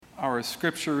Our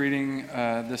scripture reading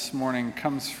this morning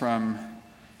comes from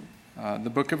the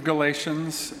book of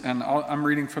Galatians, and I'm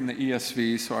reading from the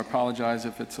ESV, so I apologize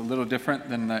if it's a little different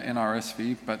than the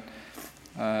NRSV, but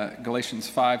Galatians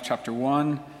 5, chapter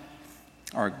 1,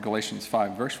 or Galatians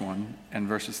 5, verse 1, and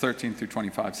verses 13 through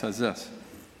 25 says this: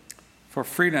 "For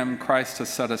freedom Christ has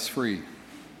set us free.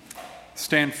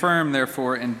 Stand firm,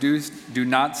 therefore, and do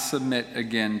not submit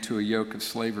again to a yoke of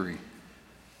slavery.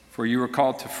 For you were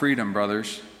called to freedom,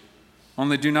 brothers.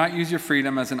 Only do not use your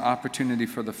freedom as an opportunity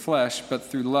for the flesh, but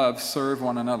through love serve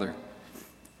one another.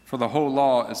 For the whole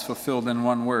law is fulfilled in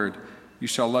one word: you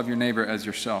shall love your neighbor as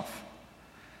yourself.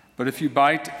 But if you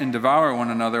bite and devour one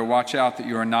another, watch out that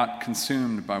you are not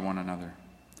consumed by one another.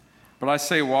 But I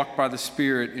say, walk by the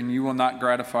Spirit, and you will not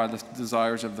gratify the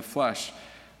desires of the flesh.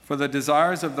 For the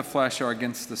desires of the flesh are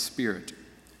against the Spirit,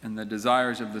 and the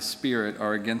desires of the Spirit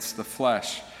are against the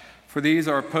flesh. For these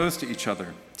are opposed to each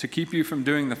other, to keep you from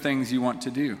doing the things you want to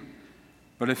do.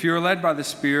 But if you are led by the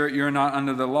Spirit, you are not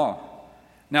under the law.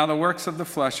 Now the works of the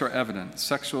flesh are evident: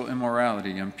 sexual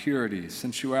immorality, impurity,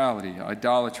 sensuality,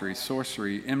 idolatry,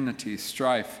 sorcery, enmity,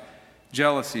 strife,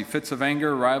 jealousy, fits of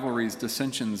anger, rivalries,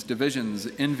 dissensions, divisions,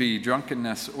 envy,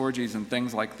 drunkenness, orgies, and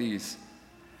things like these.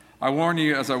 I warn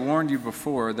you, as I warned you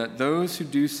before, that those who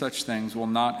do such things will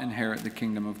not inherit the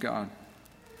kingdom of God.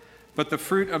 But the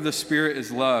fruit of the Spirit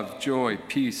is love, joy,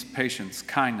 peace, patience,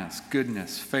 kindness,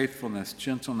 goodness, faithfulness,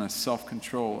 gentleness,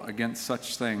 self-control. Against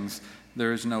such things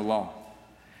there is no law.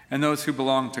 And those who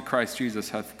belong to Christ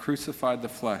Jesus have crucified the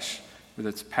flesh with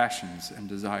its passions and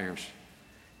desires.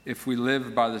 If we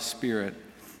live by the Spirit,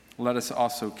 let us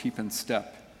also keep in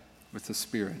step with the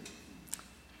Spirit."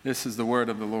 This is the word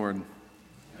of the Lord.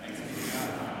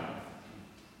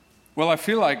 Well, I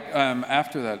feel like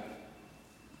after that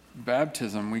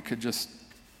baptism, we could just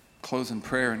close in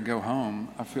prayer and go home.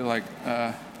 I feel like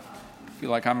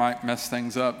I might mess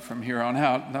things up from here on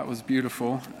out. That was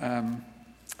beautiful.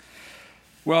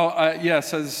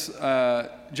 Yes, as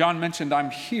John mentioned,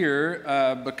 I'm here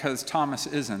because Thomas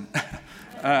isn't.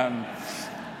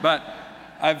 But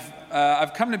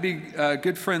I've come to be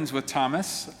good friends with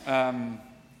Thomas, in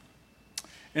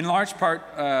large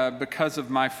part because of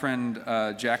my friend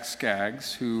Jack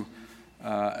Skaggs, who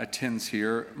attends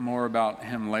here. More about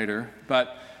him later.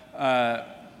 But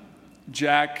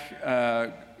Jack,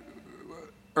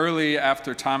 early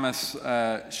after Thomas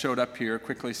showed up here,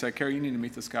 quickly said, "Carrie, you need to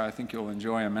meet this guy. I think you'll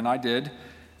enjoy him." And I did,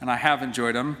 and I have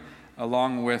enjoyed him,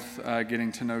 along with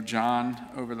getting to know John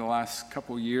over the last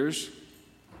couple years.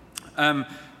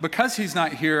 Because he's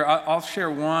not here, I'll share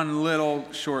one little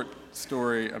short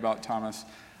story about Thomas.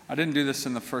 I didn't do this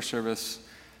in the first service,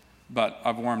 but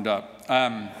I've warmed up.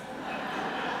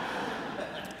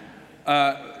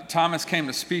 Thomas came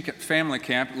to speak at family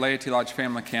camp, Laity Lodge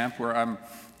Family Camp, where I'm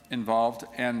involved,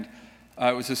 and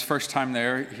it was his first time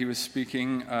there. He was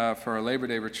speaking for a Labor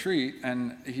Day retreat,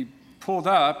 and he pulled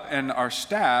up, and our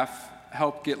staff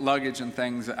helped get luggage and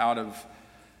things out of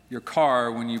your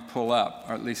car when you pull up,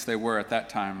 or at least they were at that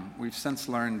time. We've since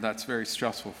learned that's very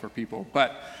stressful for people,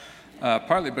 but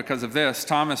partly because of this,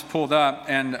 Thomas pulled up,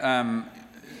 and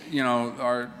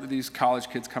these college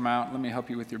kids come out, "Let me help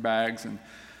you with your bags," and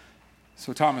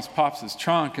so Thomas pops his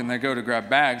trunk, and they go to grab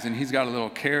bags, and he's got a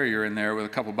little carrier in there with a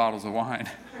couple bottles of wine,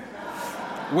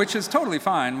 which is totally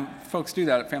fine. Folks do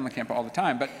that at family camp all the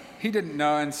time, but he didn't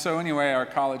know. And so anyway, our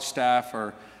college staff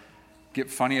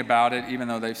get funny about it, even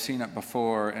though they've seen it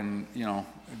before, and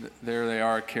there they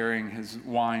are carrying his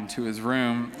wine to his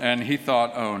room, and he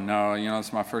thought, "Oh no,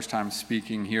 it's my first time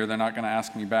speaking here. They're not going to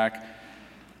ask me back."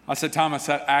 I said, "Thomas,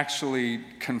 that actually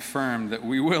confirmed that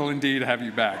we will indeed have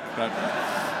you back."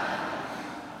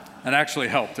 That actually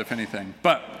helped, if anything.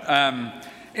 But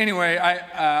anyway,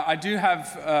 I do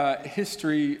have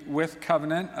history with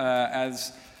Covenant.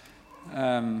 As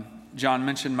John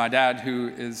mentioned, my dad, who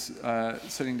is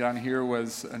sitting down here,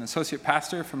 was an associate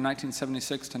pastor from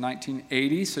 1976 to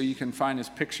 1980. So you can find his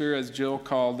picture, as Jill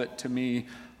called it to me,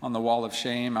 on the wall of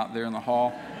shame out there in the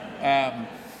hall.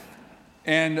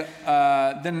 And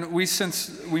then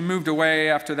we moved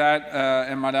away after that,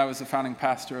 and my dad was the founding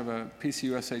pastor of a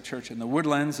PCUSA church in the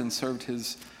Woodlands and served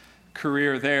his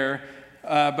career there.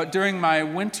 But during my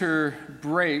winter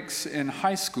breaks in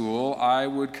high school, I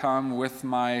would come with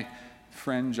my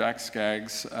friend Jack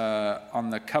Skaggs on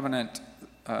the Covenant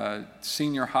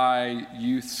senior high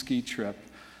youth ski trip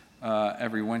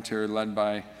every winter, led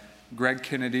by Greg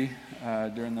Kennedy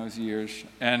during those years.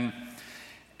 And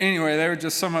anyway, they were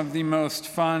just some of the most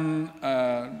fun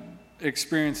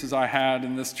experiences I had,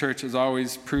 and this church has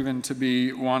always proven to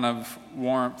be one of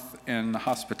warmth and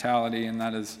hospitality, and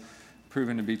that has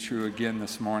proven to be true again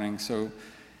this morning. So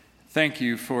thank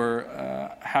you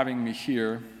for having me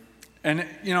here. And,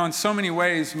 in so many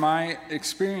ways, my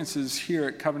experiences here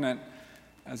at Covenant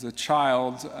as a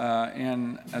child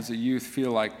and as a youth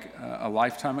feel like a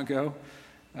lifetime ago.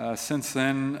 Since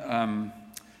then,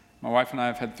 my wife and I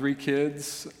have had 3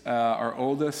 kids. Our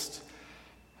oldest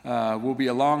will be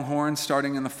a Longhorn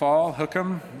starting in the fall,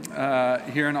 Hookem,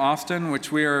 here in Austin, which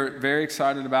we are very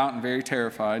excited about and very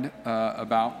terrified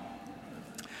about.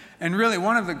 And really,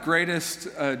 one of the greatest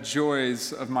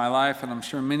joys of my life, and I'm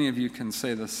sure many of you can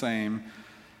say the same,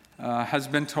 has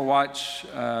been to watch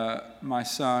my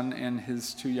son and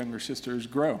his 2 younger sisters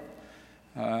grow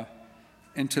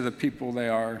into the people they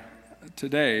are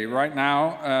today. Right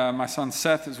now, my son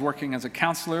Seth is working as a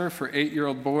counselor for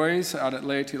 8-year-old boys out at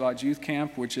Laity Lodge Youth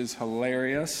Camp, which is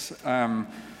hilarious,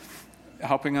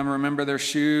 helping them remember their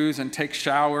shoes and take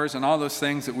showers and all those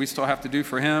things that we still have to do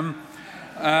for him.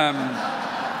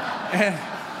 I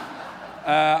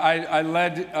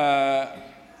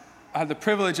had the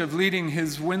privilege of leading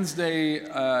his Wednesday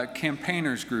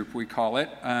campaigners group, we call it.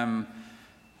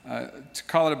 To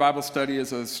call it a Bible study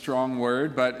is a strong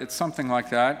word, but it's something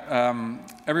like that.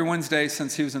 Every Wednesday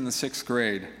since he was in the 6th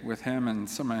grade with him and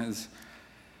some of his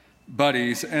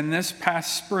buddies. And this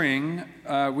past spring,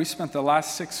 we spent the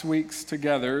last 6 weeks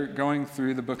together going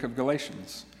through the book of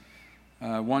Galatians.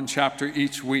 1 chapter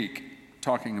each week,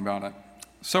 talking about it.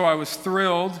 So I was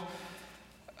thrilled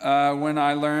when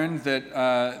I learned that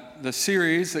the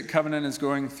series that Covenant is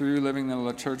going through, Living the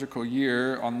Liturgical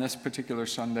Year, on this particular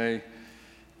Sunday,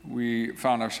 we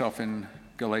found ourselves in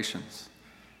Galatians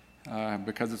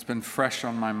because it's been fresh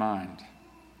on my mind.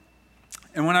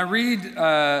 And when I read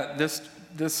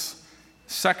this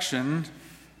section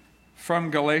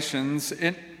from Galatians,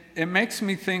 it makes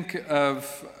me think of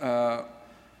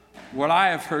what I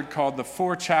have heard called the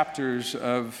 4 chapters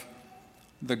of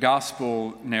the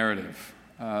gospel narrative.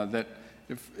 That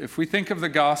if we think of the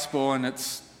gospel in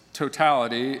its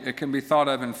totality, it can be thought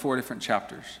of in 4 different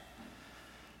chapters.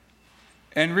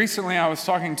 And recently I was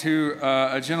talking to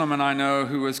a gentleman I know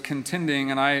who was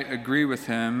contending, and I agree with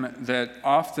him, that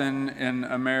often in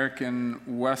American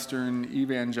Western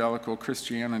evangelical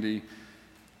Christianity,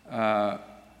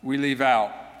 we leave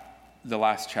out the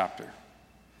last chapter.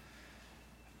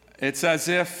 It's as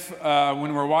if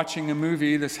when we're watching a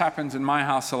movie, this happens in my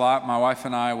house a lot, my wife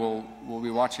and I will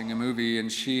be watching a movie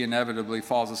and she inevitably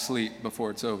falls asleep before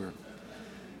it's over.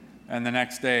 And the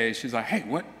next day she's like, hey,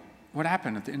 what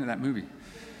happened at the end of that movie?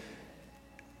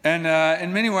 And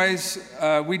in many ways,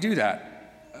 we do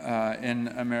that in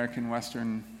American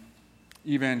Western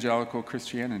evangelical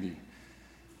Christianity.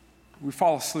 We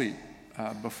fall asleep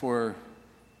before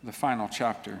the final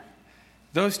chapter.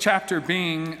 Those chapters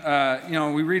being,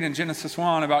 we read in Genesis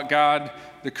 1 about God,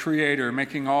 the Creator,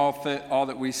 making all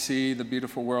that we see, the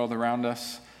beautiful world around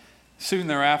us. Soon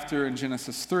thereafter, in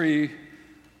Genesis 3,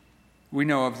 we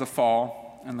know of the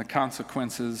fall and the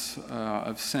consequences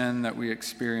of sin that we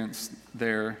experience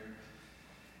there.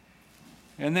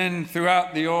 And then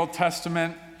throughout the Old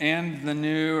Testament and the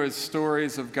New is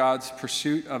stories of God's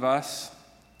pursuit of us,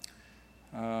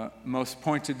 most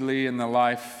pointedly in the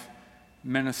life,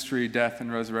 ministry, death,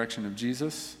 and resurrection of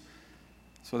Jesus.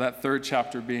 So that 3rd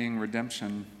chapter being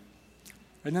redemption.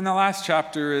 And then the last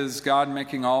chapter is God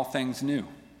making all things new.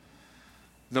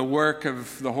 The work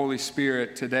of the Holy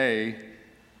Spirit today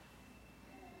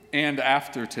and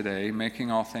after today,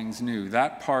 making all things new.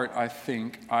 That part, I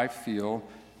feel,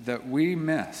 that we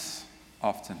miss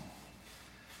often.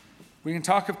 We can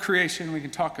talk of creation, we can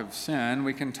talk of sin,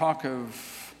 we can talk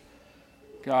of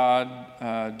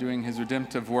God doing his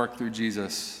redemptive work through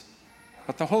Jesus.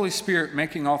 But the Holy Spirit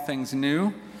making all things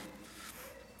new,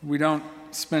 we don't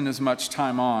spend as much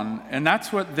time on. And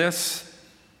that's what this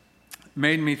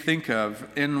made me think of.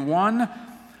 In one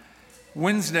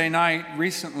Wednesday night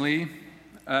recently,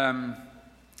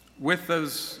 with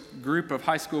those group of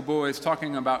high school boys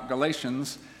talking about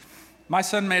Galatians, my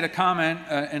son made a comment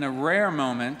in a rare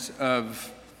moment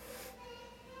of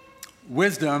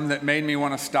wisdom that made me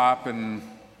want to stop and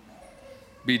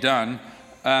be done.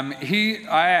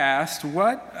 I asked,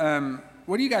 what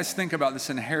do you guys think about this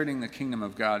inheriting the kingdom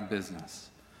of God business?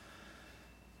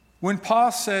 When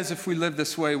Paul says if we live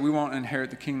this way, we won't inherit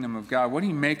the kingdom of God, what do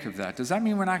you make of that? Does that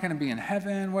mean we're not going to be in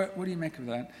heaven? What do you make of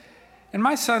that? And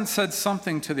my son said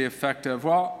something to the effect of,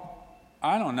 well,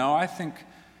 I don't know. I think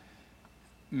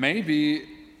maybe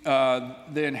the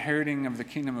inheriting of the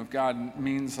kingdom of God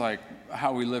means like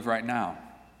how we live right now.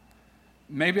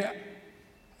 Maybe it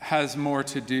has more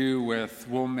to do with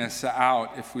we'll miss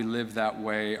out if we live that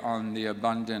way on the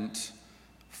abundant,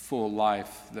 full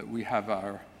life that we have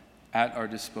at our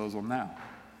disposal now.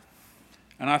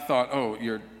 And I thought, oh,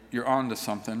 you're on to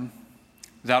something.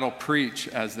 That'll preach,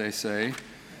 as they say.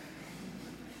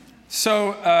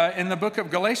 So in the book of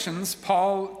Galatians,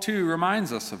 Paul, too,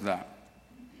 reminds us of that.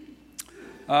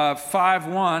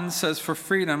 5:1 says, "For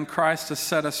freedom Christ has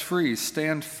set us free.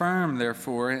 Stand firm,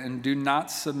 therefore, and do not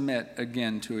submit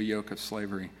again to a yoke of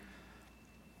slavery."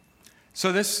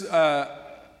 So this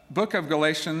book of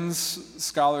Galatians,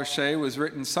 Scholar Shea, was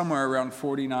written somewhere around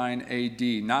 49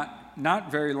 AD,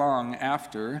 not very long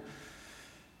after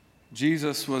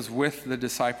Jesus was with the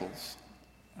disciples.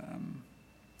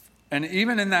 And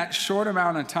even in that short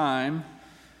amount of time,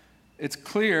 it's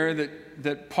clear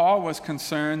that Paul was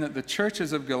concerned that the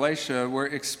churches of Galatia were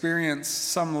experiencing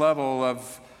some level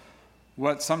of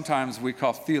what sometimes we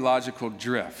call theological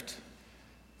drift.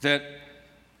 That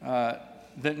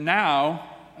now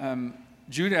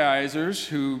Judaizers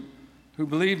who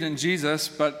believed in Jesus,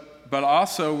 but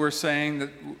also were saying that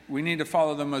we need to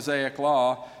follow the Mosaic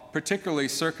law, particularly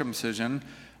circumcision,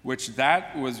 which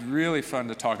that was really fun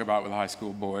to talk about with high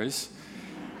school boys.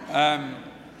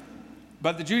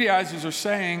 But the Judaizers are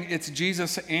saying it's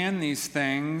Jesus and these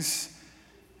things.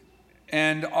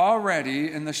 And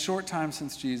already, in the short time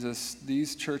since Jesus,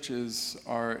 these churches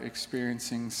are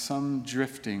experiencing some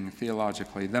drifting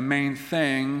theologically. The main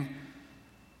thing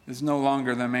is no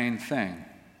longer the main thing.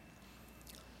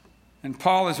 And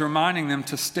Paul is reminding them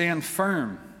to stand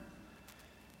firm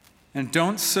and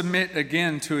don't submit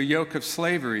again to a yoke of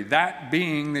slavery. That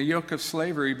being, the yoke of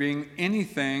slavery being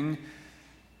anything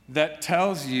that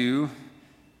tells you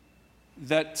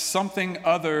that something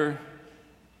other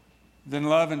than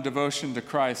love and devotion to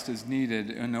Christ is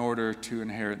needed in order to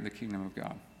inherit the kingdom of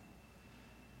God.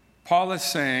 Paul is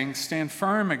saying, stand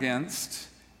firm against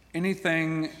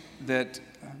anything that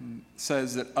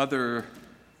says that other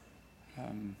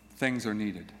things are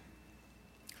needed.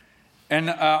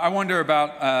 And I wonder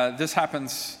about how this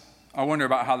happens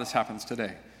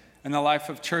today. In the life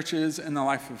of churches, in the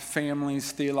life of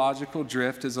families, theological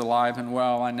drift is alive and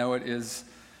well. I know it is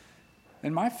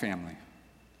in my family.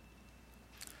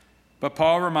 But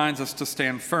Paul reminds us to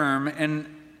stand firm, and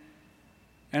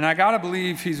I got to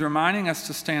believe he's reminding us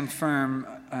to stand firm,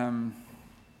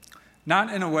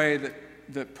 not in a way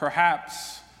that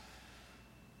perhaps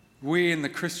we in the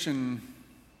Christian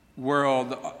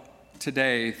world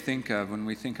today think of when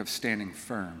we think of standing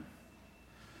firm.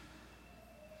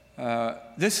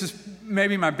 This is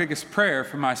maybe my biggest prayer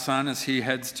for my son as he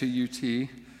heads to UT,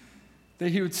 that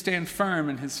he would stand firm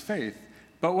in his faith.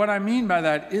 But what I mean by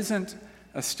that isn't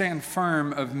a stand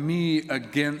firm of me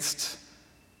against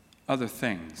other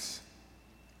things.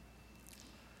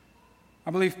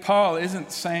 I believe Paul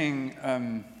isn't saying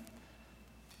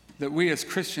that we as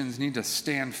Christians need to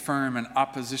stand firm in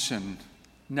opposition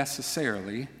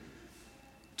necessarily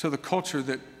to the culture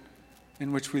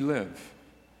in which we live.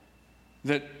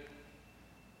 That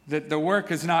the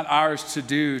work is not ours to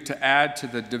do to add to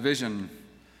the division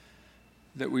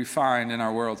that we find in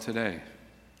our world today.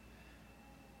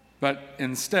 But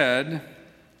instead,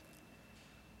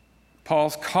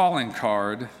 Paul's calling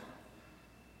card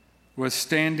was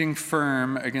standing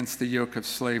firm against the yoke of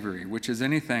slavery, which is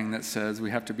anything that says we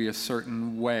have to be a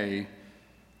certain way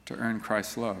to earn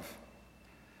Christ's love.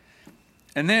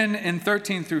 And then in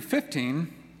 13 through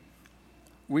 15,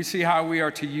 we see how we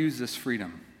are to use this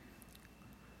freedom.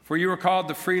 For you are called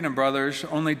to freedom, brothers,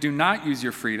 only do not use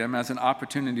your freedom as an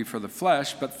opportunity for the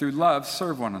flesh, but through love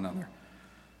serve one another.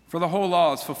 For the whole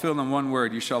law is fulfilled in one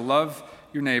word, you shall love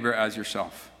your neighbor as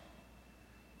yourself.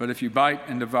 But if you bite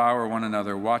and devour one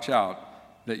another, watch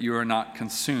out that you are not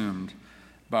consumed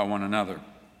by one another.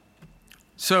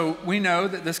 So we know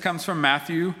that this comes from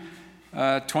Matthew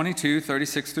 22,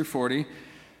 36 through 40,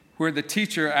 where the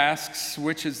teacher asks,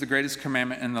 which is the greatest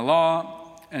commandment in the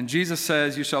law? And Jesus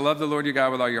says, you shall love the Lord your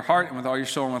God with all your heart and with all your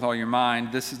soul and with all your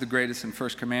mind. This is the greatest and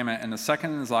first commandment. And the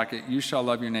second is like it, you shall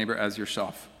love your neighbor as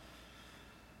yourself.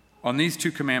 On these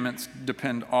two commandments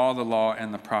depend all the law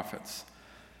and the prophets.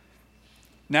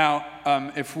 Now,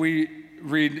 if we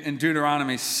read in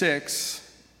Deuteronomy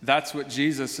 6, that's what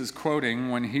Jesus is quoting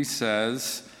when he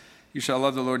says, you shall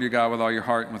love the Lord your God with all your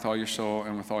heart and with all your soul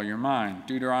and with all your mind.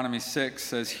 Deuteronomy 6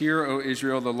 says, hear, O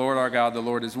Israel, the Lord our God, the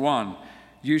Lord is one.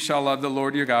 You shall love the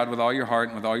Lord your God with all your heart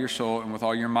and with all your soul and with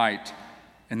all your might.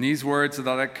 And these words that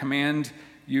I command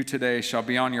you today shall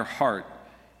be on your heart.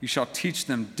 You shall teach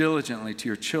them diligently to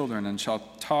your children and shall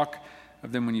talk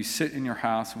of them when you sit in your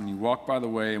house, when you walk by the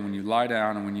way, and when you lie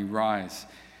down, and when you rise.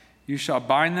 You shall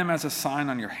bind them as a sign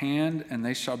on your hand, and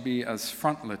they shall be as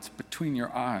frontlets between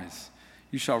your eyes.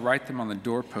 You shall write them on the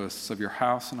doorposts of your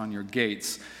house and on your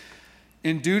gates.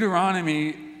 In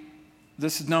Deuteronomy,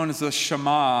 this is known as the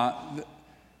Shema.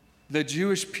 the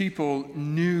Jewish people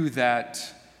knew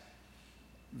that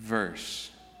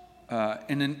verse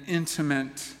in an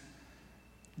intimate,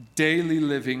 daily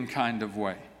living kind of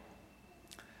way.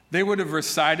 They would have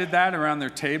recited that around their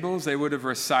tables. They would have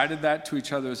recited that to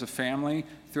each other as a family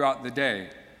throughout the day.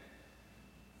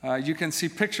 You can see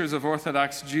pictures of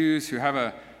Orthodox Jews who have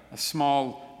a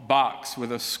small box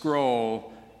with a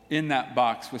scroll in that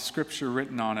box with scripture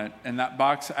written on it, and that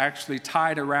box actually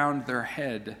tied around their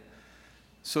head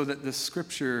so that the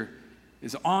scripture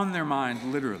is on their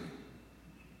mind literally.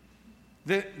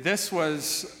 This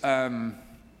was, to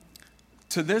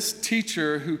this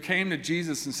teacher who came to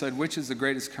Jesus and said, which is the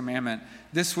greatest commandment,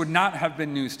 this would not have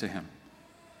been news to him.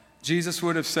 Jesus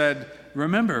would have said,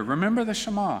 remember the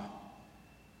Shema.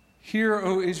 Hear,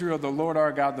 O Israel, the Lord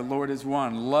our God, the Lord is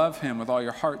one. Love him with all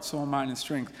your heart, soul, mind, and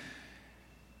strength.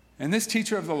 And this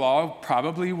teacher of the law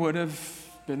probably would have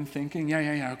been thinking,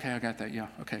 yeah, okay, I got that, yeah,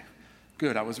 okay,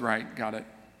 good, I was right, got it.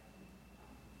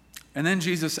 And then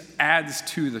Jesus adds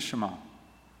to the Shema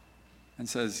and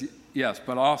says, yes,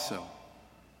 but also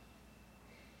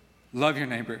love your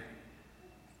neighbor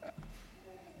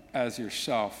as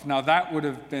yourself. Now that would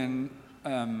have been,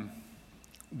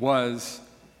 was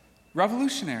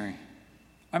revolutionary.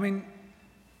 I mean,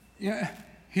 yeah,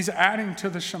 he's adding to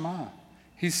the Shema.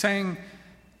 He's saying,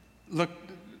 look,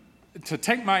 to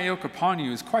take my yoke upon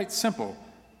you is quite simple.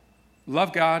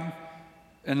 Love God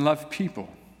and love people.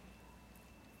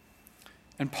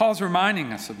 And Paul's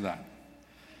reminding us of that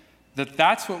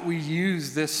that's what we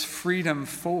use this freedom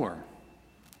for.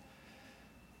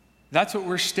 That's what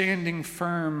we're standing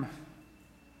firm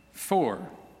for.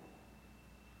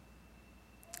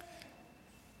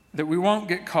 That we won't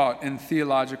get caught in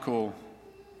theological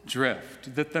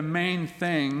drift. That the main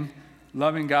thing,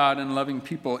 loving God and loving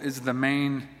people, is the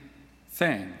main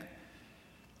thing.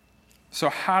 So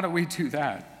how do we do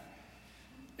that?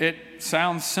 It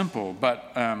sounds simple,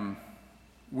 but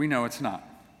we know it's not.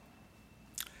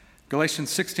 Galatians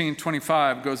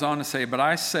 16:25 goes on to say, but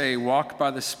I say, walk by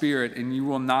the Spirit, and you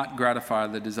will not gratify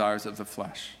the desires of the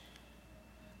flesh.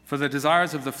 For the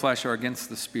desires of the flesh are against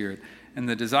the Spirit, and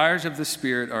the desires of the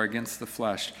Spirit are against the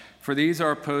flesh. For these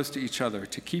are opposed to each other,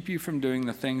 to keep you from doing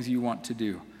the things you want to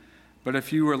do. But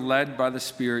if you are led by the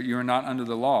Spirit, you are not under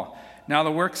the law. Now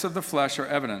the works of the flesh are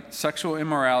evident: sexual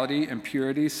immorality,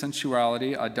 impurity,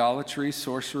 sensuality, idolatry,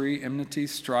 sorcery, enmity,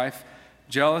 strife,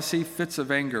 jealousy, fits of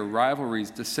anger,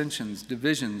 rivalries, dissensions,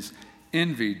 divisions,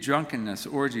 envy, drunkenness,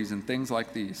 orgies, and things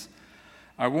like these.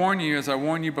 I warn you, as I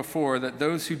warned you before, that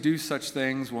those who do such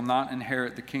things will not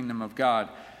inherit the kingdom of God.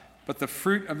 But the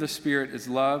fruit of the Spirit is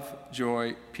love,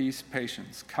 joy, peace,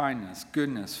 patience, kindness,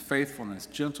 goodness, faithfulness,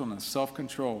 gentleness,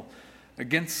 self-control.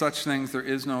 Against such things there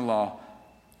is no law.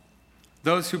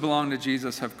 Those who belong to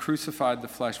Jesus have crucified the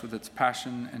flesh with its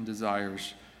passion and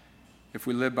desires. If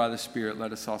we live by the Spirit,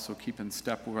 let us also keep in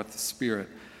step with the Spirit.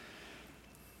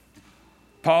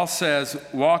 Paul says,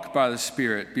 walk by the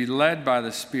Spirit, be led by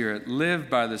the Spirit, live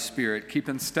by the Spirit, keep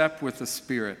in step with the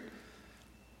Spirit.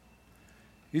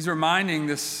 He's reminding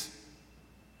this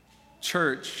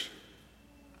church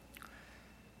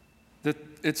that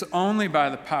it's only by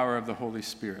the power of the Holy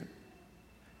Spirit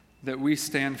that we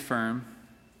stand firm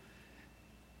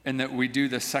and that we do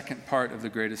the second part of the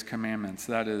greatest commandments,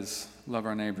 that is, love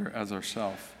our neighbor as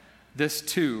ourselves. This,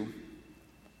 too,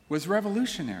 was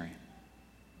revolutionary.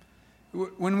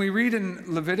 When we read in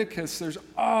Leviticus, there's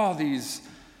all these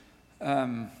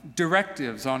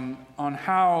directives on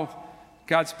how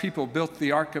God's people built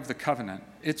the Ark of the Covenant.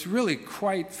 It's really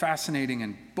quite fascinating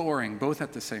and boring, both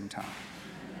at the same time.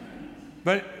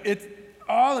 But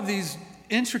all of these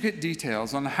intricate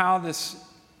details on how this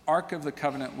Ark of the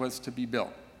Covenant was to be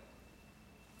built.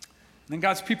 Then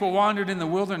God's people wandered in the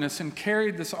wilderness and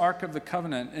carried this Ark of the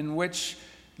Covenant in which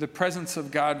the presence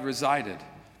of God resided.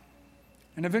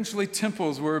 And eventually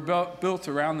temples were built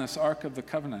around this Ark of the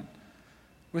Covenant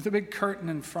with a big curtain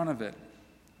in front of it.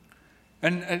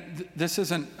 And this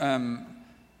isn't,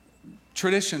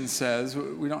 tradition says,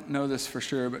 we don't know this for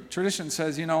sure, but tradition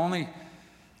says, only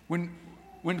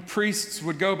when priests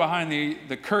would go behind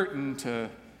the curtain to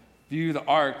view the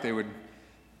Ark, they would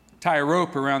tie a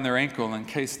rope around their ankle in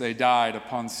case they died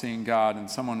upon seeing God, and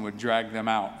someone would drag them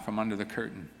out from under the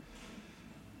curtain.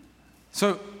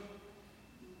 So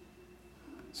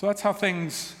that's how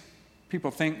things,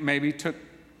 people think, maybe took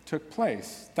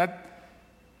place.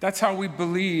 That's how we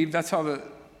believe, that's how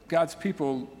God's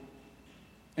people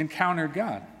encountered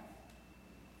God.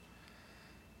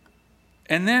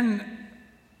 And then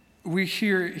we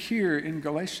hear here in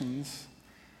Galatians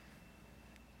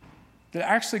that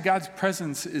actually God's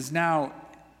presence is now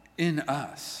in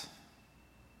us.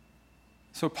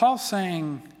 So Paul's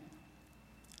saying,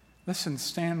 Listen,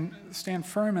 stand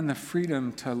firm in the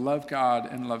freedom to love God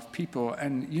and love people.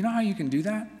 And you know how you can do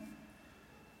that?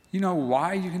 You know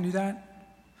why you can do that?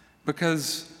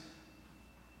 Because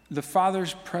the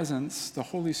Father's presence, the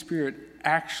Holy Spirit,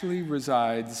 actually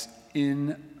resides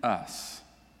in us.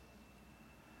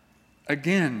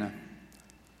 Again,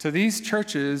 to these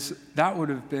churches, that would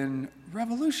have been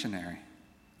revolutionary.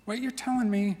 Wait, you're telling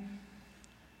me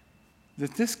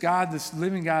that this God, this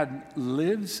living God,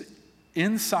 lives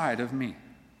inside of me?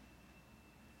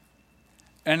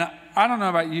 And I don't know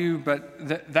about you, but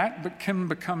that can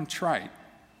become trite.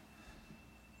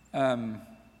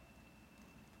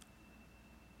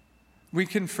 We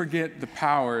can forget the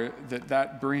power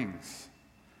that brings.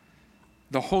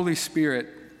 The Holy Spirit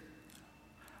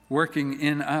working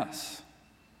in us.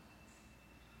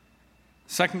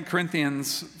 2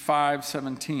 Corinthians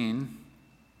 5:17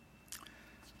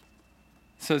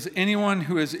 says, anyone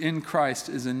who is in Christ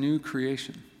is a new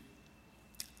creation.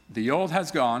 The old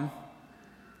has gone,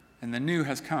 and the new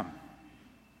has come.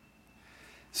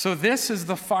 So this is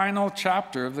the final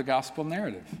chapter of the gospel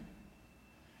narrative.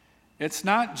 It's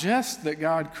not just that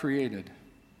God created.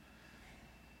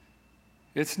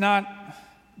 It's not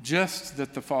just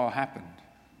that the fall happened.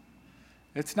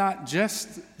 It's not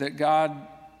just that God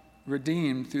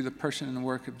redeemed through the person and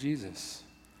work of Jesus.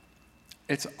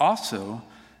 It's also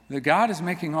that God is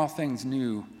making all things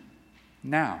new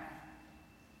now.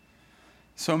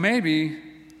 So maybe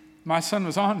my son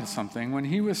was on to something when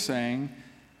he was saying,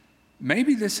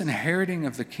 maybe this inheriting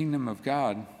of the kingdom of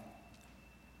God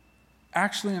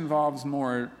actually involves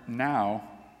more now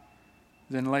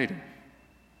than later.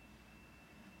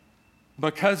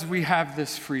 Because we have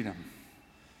this freedom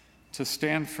to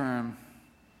stand firm,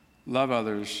 love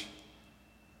others,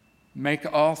 make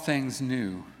all things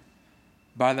new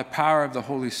by the power of the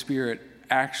Holy Spirit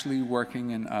actually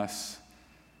working in us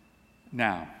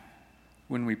now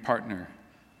when we partner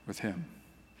with Him.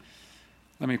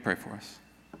 Let me pray for us.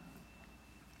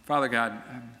 Father God,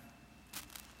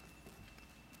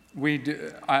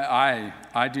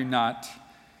 I do not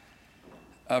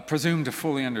presume to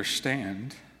fully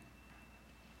understand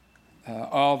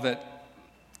all that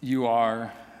you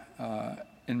are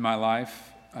in my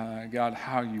life, God,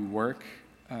 how you work,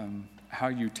 how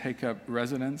you take up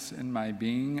residence in my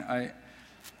being.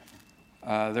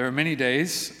 There are many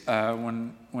days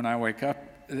when I wake up,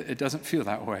 it doesn't feel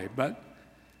that way, but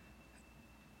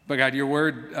God, your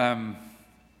word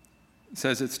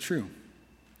says it's true.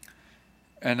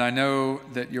 And I know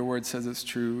that your word says it's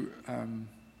true in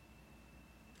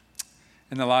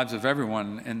the lives of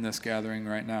everyone in this gathering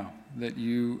right now, that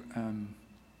you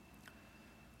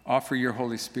offer your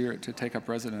Holy Spirit to take up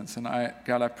residence. And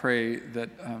God, I pray that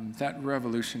that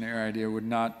revolutionary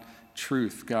idea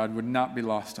truth, God, would not be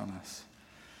lost on us.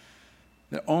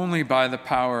 That only by the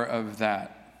power of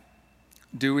that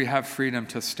do we have freedom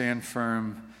to stand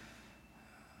firm,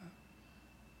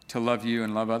 to love you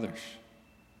and love others.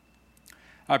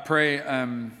 I pray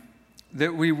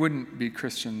that we wouldn't be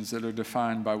Christians that are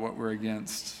defined by what we're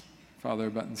against, Father,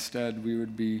 but instead we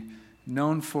would be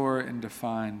known for and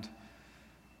defined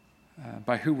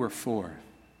by who we're for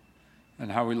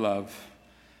and how we love.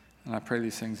 And I pray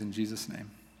these things in Jesus' name.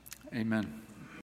 Amen.